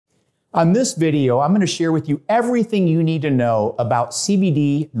On this video, I'm going to share with you everything you need to know about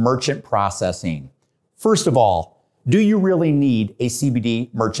CBD merchant processing. First of all, do you really need a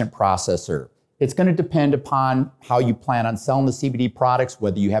CBD merchant processor? It's going to depend upon how you plan on selling the CBD products,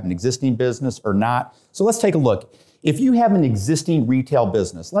 whether you have an existing business or not. So let's take a look. If you have an existing retail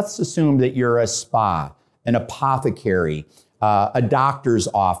business, let's assume that you're a spa, an apothecary, a doctor's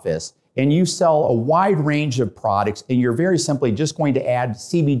office, and you sell a wide range of products, and you're very simply just going to add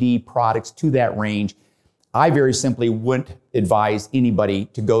CBD products to that range, I very simply wouldn't advise anybody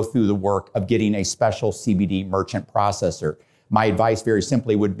to go through the work of getting a special CBD merchant processor. My advice very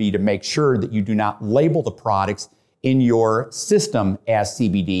simply would be to make sure that you do not label the products in your system as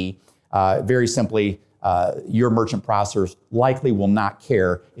CBD. Very simply, your merchant processors likely will not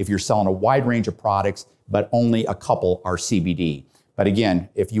care if you're selling a wide range of products, but only a couple are CBD. But again,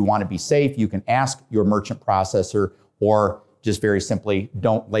 if you want to be safe, you can ask your merchant processor, or just very simply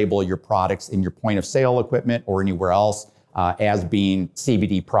don't label your products in your point of sale equipment or anywhere else as being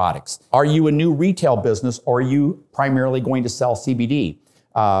CBD products. Are you a new retail business, or are you primarily going to sell CBD?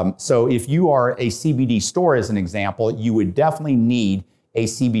 So if you are a CBD store, as an example, you would definitely need a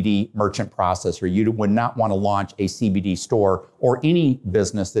CBD merchant processor. You would not want to launch a CBD store or any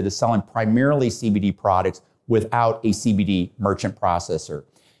business that is selling primarily CBD products without a CBD merchant processor.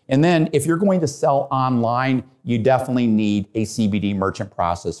 And then if you're going to sell online, you definitely need a CBD merchant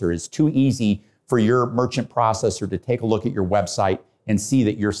processor. It's too easy for your merchant processor to take a look at your website and see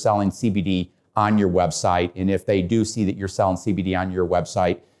that you're selling CBD on your website. And if they do see that you're selling CBD on your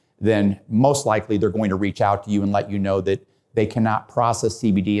website, then most likely they're going to reach out to you and let you know that they cannot process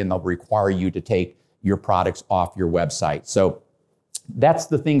CBD and they'll require you to take your products off your website. So that's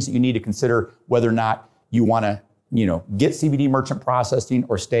the things that you need to consider whether or not you want to, get CBD merchant processing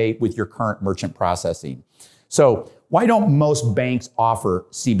or stay with your current merchant processing. So why don't most banks offer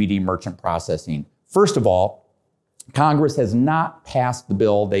CBD merchant processing? First of all, Congress has not passed the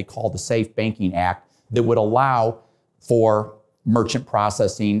bill they call the Safe Banking Act that would allow for merchant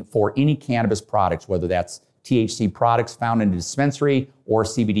processing for any cannabis products, whether that's THC products found in a dispensary or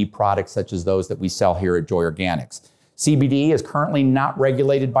CBD products such as those that we sell here at Joy Organics. CBD is currently not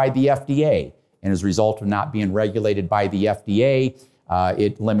regulated by the FDA. And as a result of not being regulated by the FDA,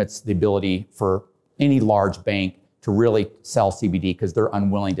 it limits the ability for any large bank to really sell CBD because they're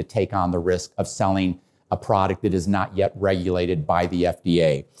unwilling to take on the risk of selling a product that is not yet regulated by the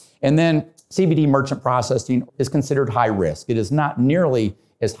FDA. And then CBD merchant processing is considered high risk. It is not nearly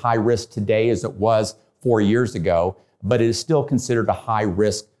as high risk today as it was 4 years ago, but it is still considered a high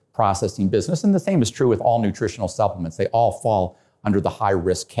risk processing business. And the same is true with all nutritional supplements. They all fall under the high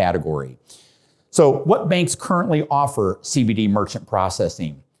risk category. So what banks currently offer CBD merchant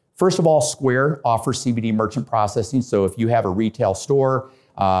processing? First of all, Square offers CBD merchant processing. So if you have a retail store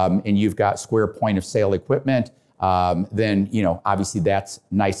and you've got Square point of sale equipment, then obviously that's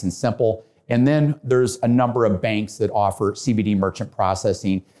nice and simple. And then there's a number of banks that offer CBD merchant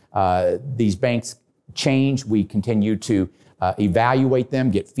processing. These banks change. We continue to evaluate them,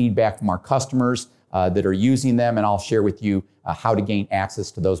 get feedback from our customers that are using them, and I'll share with you how to gain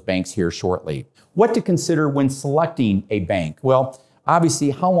access to those banks here shortly. What to consider when selecting a bank? Well, obviously,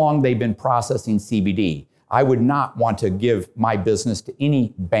 how long they've been processing CBD. I would not want to give my business to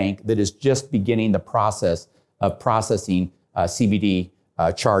any bank that is just beginning the process of processing CBD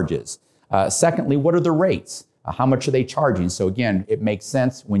charges. Secondly, what are the rates? How much are they charging? So again, it makes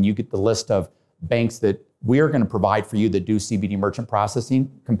sense when you get the list of banks that we are going to provide for you that do CBD merchant processing,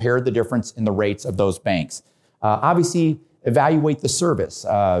 compare the difference in the rates of those banks. Obviously, evaluate the service.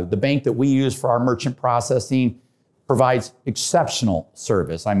 The bank that we use for our merchant processing provides exceptional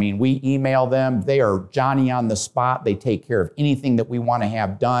service. I mean, we email them. They are Johnny on the spot. They take care of anything that we want to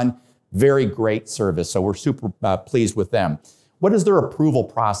have done. Very great service. So we're super pleased with them. What does their approval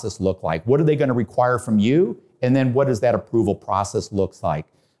process look like? What are they going to require from you? And then what does that approval process look like?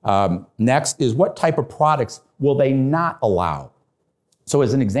 Next is what type of products will they not allow? So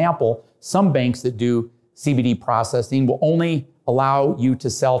as an example, some banks that do CBD processing will only allow you to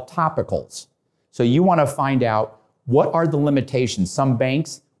sell topicals. So you want to find out what are the limitations. Some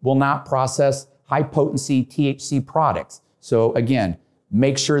banks will not process high potency THC products. So again,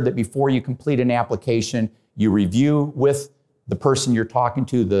 make sure that before you complete an application, you review with the person you're talking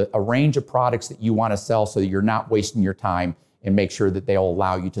to a range of products that you want to sell so that you're not wasting your time, and make sure that they'll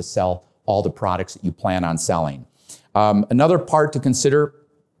allow you to sell all the products that you plan on selling. Another part to consider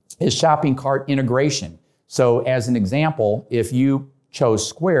is shopping cart integration. So as an example, if you chose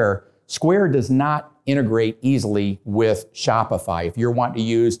Square, Square does not integrate easily with Shopify. If you're wanting to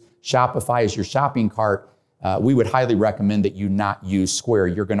use Shopify as your shopping cart, we would highly recommend that you not use Square.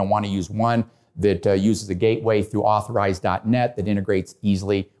 You're going to want to use one that uses a gateway through authorize.net that integrates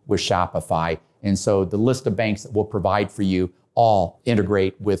easily with Shopify. And so the list of banks that we'll provide for you all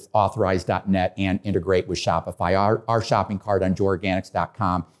integrate with authorize.net and integrate with Shopify. Our shopping cart on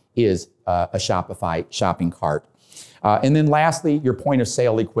joyorganics.com is a Shopify shopping cart. And then lastly, your point of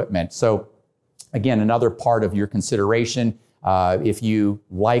sale equipment. So again, another part of your consideration, if you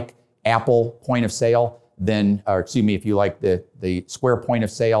like Apple point of sale, then, or excuse me, if you like the Square point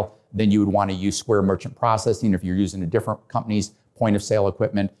of sale, then you would want to use Square Merchant Processing. If you're using a different company's point of sale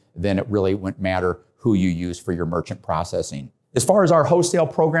equipment, then it really wouldn't matter who you use for your merchant processing. As far as our wholesale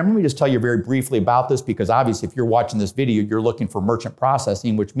program, let me just tell you very briefly about this, because obviously if you're watching this video, you're looking for merchant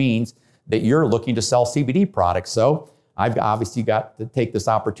processing, which means that you're looking to sell CBD products. So I've obviously got to take this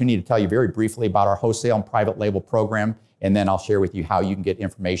opportunity to tell you very briefly about our wholesale and private label program, and then I'll share with you how you can get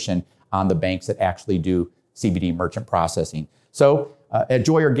information on the banks that actually do CBD merchant processing. So at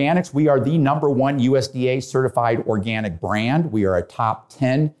Joy Organics, we are the #1 USDA-Certified Organic brand. We are a top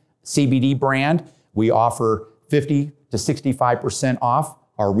 10 CBD brand. We offer 50 to 65% off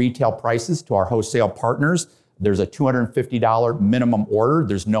our retail prices to our wholesale partners. There's a $250 minimum order.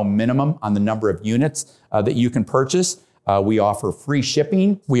 There's no minimum on the number of units that you can purchase. We offer free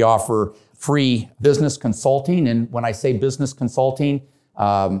shipping. We offer free business consulting. And when I say business consulting,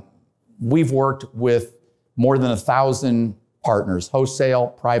 we've worked with more than 1,000 partners, wholesale,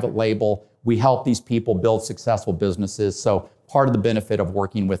 private label. We help these people build successful businesses. So part of the benefit of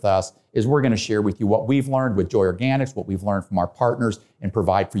working with us is we're going to share with you what we've learned with Joy Organics, what we've learned from our partners, and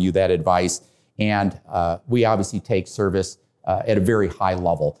provide for you that advice. And we obviously take service at a very high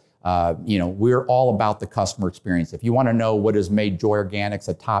level. We're all about the customer experience. If you want to know what has made Joy Organics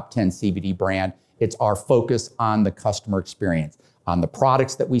a top 10 CBD brand, it's our focus on the customer experience, on the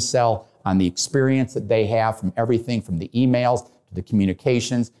products that we sell, on the experience that they have, from everything from the emails to the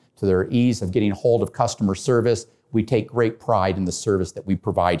communications to their ease of getting hold of customer service. We take great pride in the service that we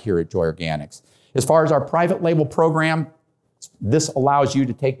provide here at Joy Organics. As far as our private label program, this allows you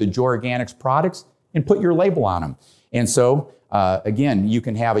to take the Joy Organics products and put your label on them. And so, again, you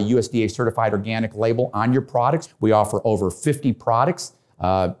can have a USDA-Certified Organic label on your products. We offer over 50 products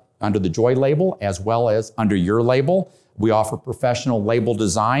under the Joy label as well as under your label. We offer professional label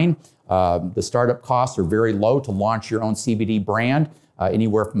design. The startup costs are very low to launch your own CBD brand,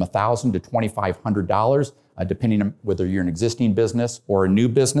 anywhere from $1,000 to $2,500, depending on whether you're an existing business or a new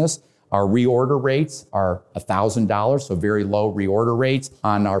business. Our reorder rates are $1,000, so very low reorder rates.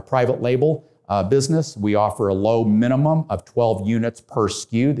 On our private label business, we offer a low minimum of 12 units per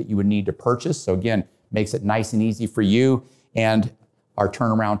SKU that you would need to purchase. So again, makes it nice and easy for you. And our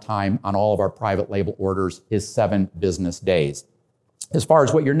turnaround time on all of our private label orders is 7 business days. As far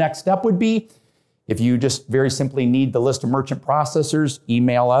as what your next step would be, if you just very simply need the list of merchant processors,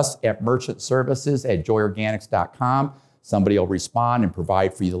 email us at merchantservices@joyorganics.com. Somebody will respond and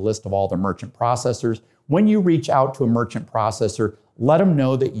provide for you the list of all the merchant processors. When you reach out to a merchant processor, let them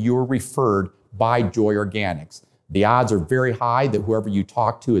know that you're referred by Joy Organics. The odds are very high that whoever you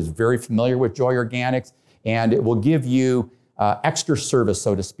talk to is very familiar with Joy Organics, and it will give you extra service,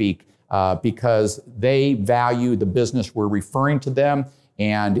 so to speak, because they value the business we're referring to them.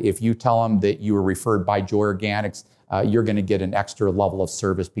 And if you tell them that you were referred by Joy Organics, you're going to get an extra level of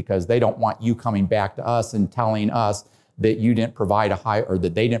service, because they don't want you coming back to us and telling us that you didn't provide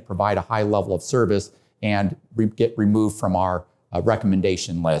that they didn't provide a high level of service and get removed from our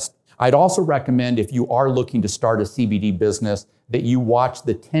recommendation list. I'd also recommend, if you are looking to start a CBD business, that you watch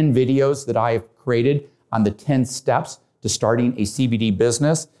the 10 videos that I have created on the 10 steps to starting a CBD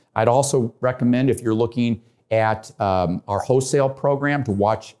business. I'd also recommend, if you're looking at our wholesale program, to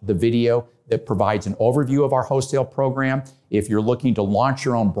watch the video that provides an overview of our wholesale program. If you're looking to launch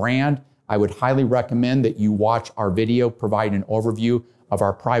your own brand, I would highly recommend that you watch our video provide an overview of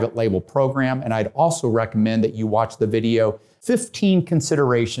our private label program. And I'd also recommend that you watch the video 15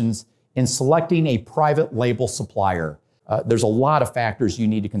 Considerations in Selecting a Private Label Supplier. There's a lot of factors you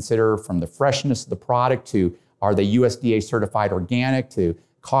need to consider, from the freshness of the product to are they USDA certified organic, to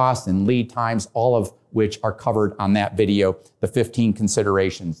cost and lead times, all of which are covered on that video, the 15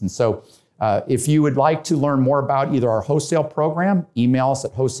 considerations. And so if you would like to learn more about either our wholesale program, email us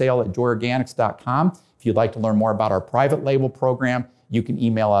at wholesale@joyorganics.com. If you'd like to learn more about our private label program, you can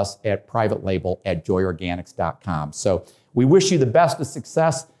email us at privatelabel@joyorganics.com. So we wish you the best of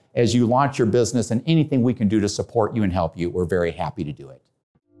success as you launch your business, and anything we can do to support you and help you, we're very happy to do it.